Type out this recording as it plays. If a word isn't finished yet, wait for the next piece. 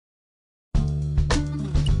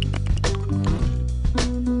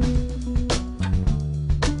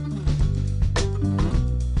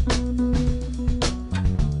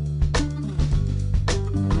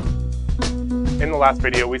last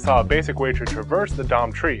video, we saw a basic way to traverse the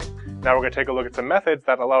DOM tree. Now we're going to take a look at some methods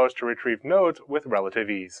that allow us to retrieve nodes with relative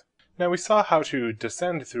ease. Now we saw how to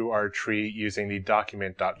descend through our tree using the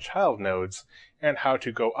document.child nodes, and how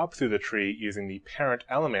to go up through the tree using the parent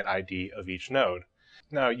element ID of each node.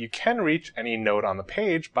 Now you can reach any node on the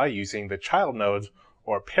page by using the child nodes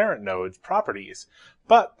or parent nodes properties,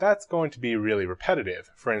 but that's going to be really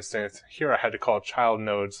repetitive. For instance, here I had to call child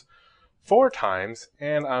nodes 4 times,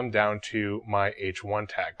 and I'm down to my h1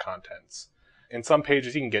 tag contents. In some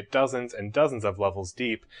pages you can get dozens and dozens of levels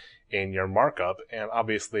deep in your markup, and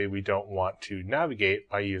obviously we don't want to navigate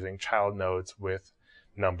by using child nodes with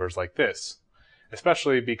numbers like this,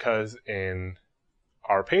 especially because in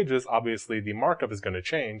our pages obviously the markup is going to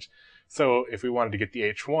change. So if we wanted to get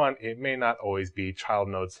the h1, it may not always be child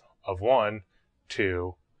nodes of 1,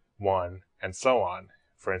 2, 1, and so on.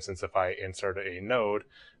 For instance, if I insert a node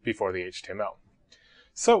before the HTML.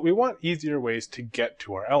 So we want easier ways to get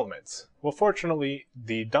to our elements. Well, fortunately,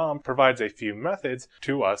 the DOM provides a few methods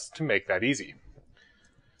to us to make that easy.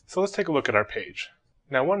 So let's take a look at our page.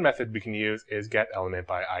 Now one method we can use is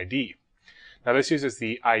getElementById. Now this uses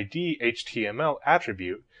the ID HTML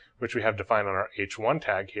attribute, which we have defined on our h1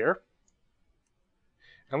 tag here.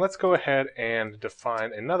 And let's go ahead and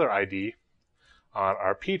define another ID on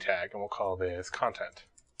our p tag, and we'll call this content.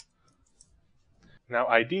 Now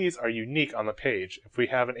IDs are unique on the page. If we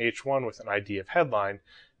have an h1 with an ID of headline,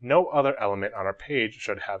 no other element on our page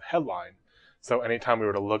should have headline. So anytime we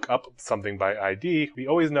were to look up something by ID, we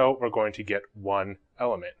always know we're going to get one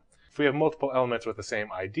element. If we have multiple elements with the same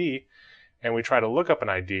ID, and we try to look up an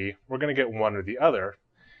ID, we're going to get one or the other,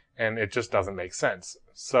 and it just doesn't make sense.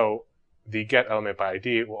 So the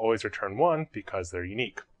getElementById will always return 1 because they're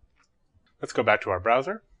unique. Let's go back to our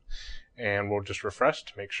browser, and we'll just refresh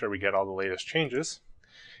to make sure we get all the latest changes.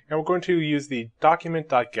 And we're going to use the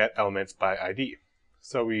document.getElementsById.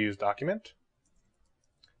 So we use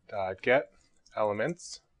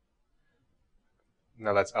document.getElements,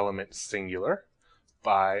 now that's element singular,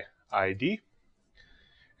 by ID.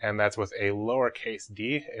 And that's with a lowercase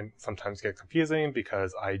d. It sometimes gets confusing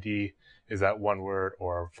because ID is that one word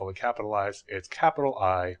or fully capitalized. It's capital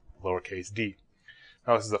I, lowercase d.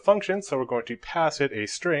 Now this is a function, so we're going to pass it a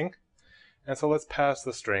string. And so let's pass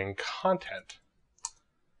the string content.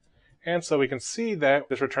 And so we can see that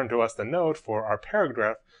this returned to us the node for our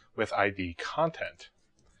paragraph with ID content.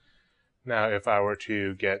 Now if I were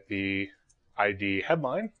to get the ID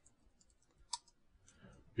headline,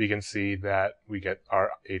 we can see that we get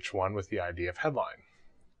our h1 with the ID of headline.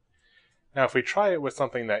 Now if we try it with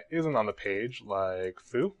something that isn't on the page, like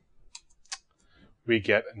foo, we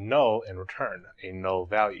get null in return, a null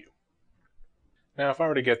value. Now if I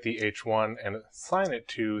were to get the h1 and assign it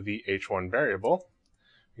to the h1 variable,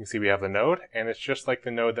 you can see we have the node, and it's just like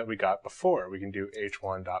the node that we got before. We can do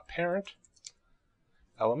h1.parent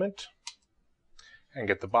element and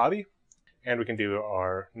get the body, and we can do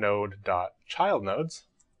our node.child nodes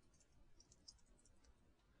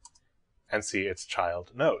and see its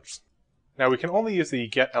child nodes. Now we can only use the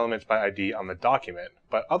getElementsById on the document,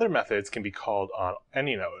 but other methods can be called on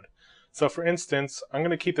any node. So for instance, I'm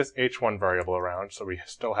going to keep this h1 variable around so we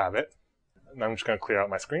still have it. And I'm just going to clear out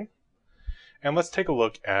my screen. And let's take a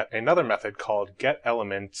look at another method called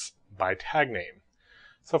getElementsByTagName.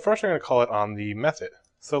 So first I'm going to call it on the method.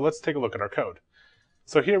 So let's take a look at our code.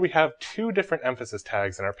 So here we have 2 different emphasis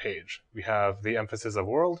tags in our page. We have the emphasis of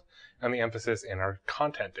world and the emphasis in our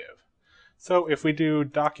content div. So if we do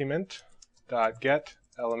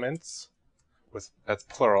document.getElements, that's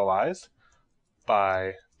pluralized,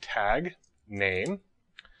 by tag name,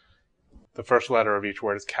 the first letter of each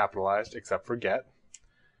word is capitalized except for get.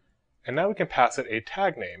 And now we can pass it a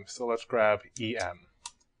tag name. So let's grab em.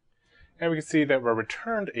 And we can see that we're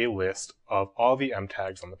returned a list of all the em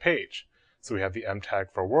tags on the page. So we have the em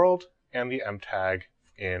tag for world and the em tag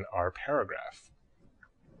in our paragraph.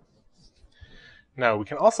 Now we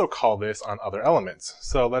can also call this on other elements.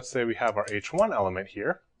 So let's say we have our h1 element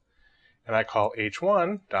here, and I call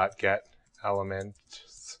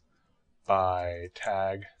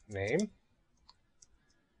h1.getElementsByTagName,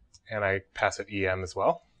 and I pass it em as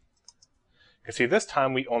well. You can see this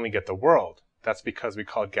time we only get the world. That's because we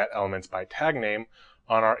called getElementsByTagName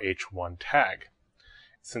on our h1 tag.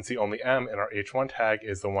 Since the only em in our h1 tag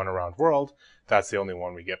is the one around world, that's the only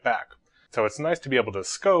one we get back. So it's nice to be able to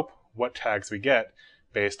scope what tags we get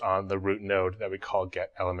based on the root node that we call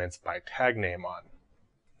getElementsByTagName on.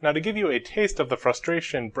 Now to give you a taste of the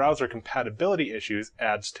frustration browser compatibility issues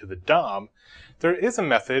adds to the DOM, there is a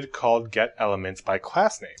method called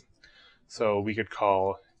getElementsByClassName. So we could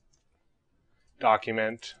call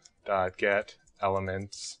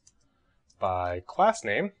document.getElements by class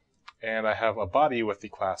name, and I have a body with the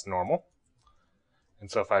class normal.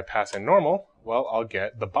 And so if I pass in normal, well, I'll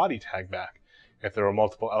get the body tag back. If there were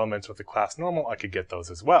multiple elements with the class normal, I could get those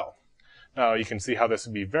as well. Now you can see how this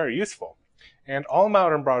would be very useful. And all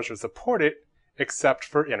modern browsers support it except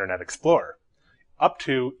for Internet Explorer, up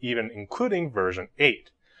to even including version 8.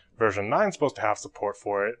 Version 9 is supposed to have support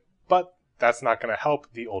for it, but that's not going to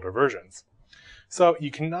help the older versions. So you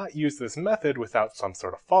cannot use this method without some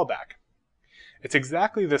sort of fallback. It's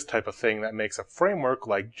exactly this type of thing that makes a framework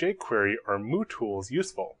like jQuery or MooTools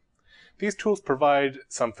useful. These tools provide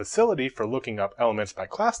some facility for looking up elements by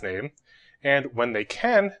class name, and when they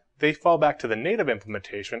can, they fall back to the native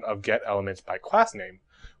implementation of getElementsByClassName,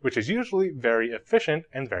 which is usually very efficient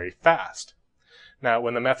and very fast. Now,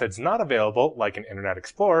 when the method's not available, like in Internet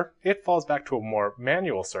Explorer, it falls back to a more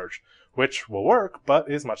manual search, which will work, but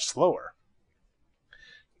is much slower.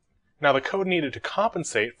 Now, the code needed to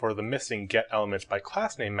compensate for the missing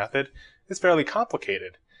getElementsByClassName method is fairly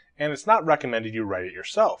complicated, and it's not recommended you write it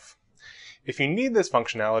yourself. If you need this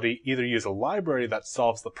functionality, either use a library that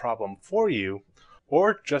solves the problem for you,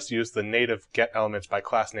 or just use the native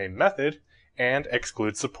getElementsByClassName method and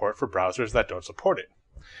exclude support for browsers that don't support it.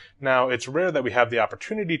 Now, it's rare that we have the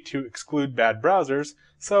opportunity to exclude bad browsers,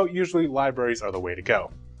 so usually libraries are the way to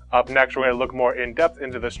go. Up next, we're going to look more in depth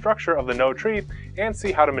into the structure of the node tree and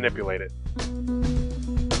see how to manipulate it.